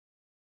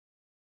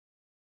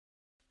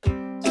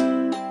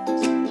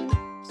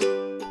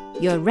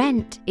Your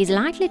rent is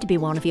likely to be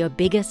one of your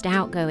biggest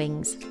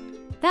outgoings.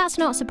 That's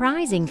not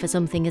surprising for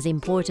something as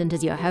important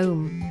as your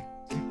home.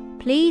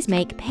 Please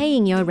make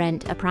paying your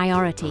rent a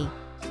priority,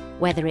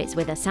 whether it's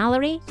with a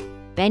salary,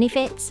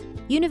 benefits,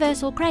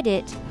 universal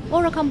credit,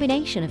 or a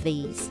combination of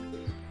these.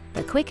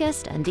 The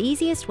quickest and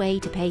easiest way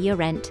to pay your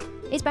rent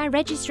is by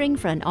registering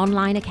for an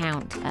online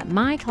account at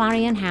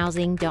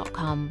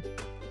myclarionhousing.com.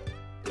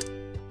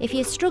 If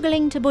you're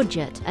struggling to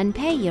budget and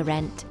pay your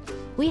rent,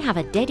 we have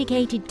a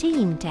dedicated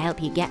team to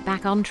help you get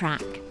back on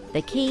track.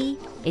 The key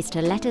is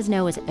to let us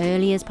know as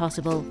early as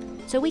possible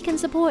so we can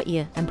support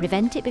you and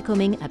prevent it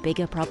becoming a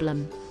bigger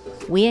problem.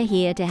 We're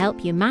here to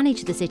help you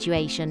manage the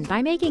situation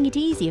by making it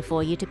easier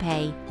for you to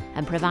pay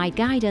and provide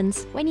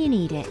guidance when you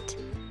need it.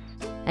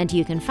 And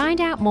you can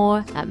find out more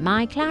at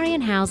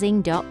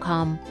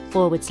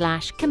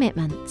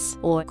myclarionhousing.com/commitments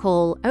or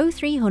call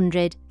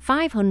 0300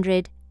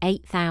 500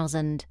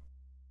 8000.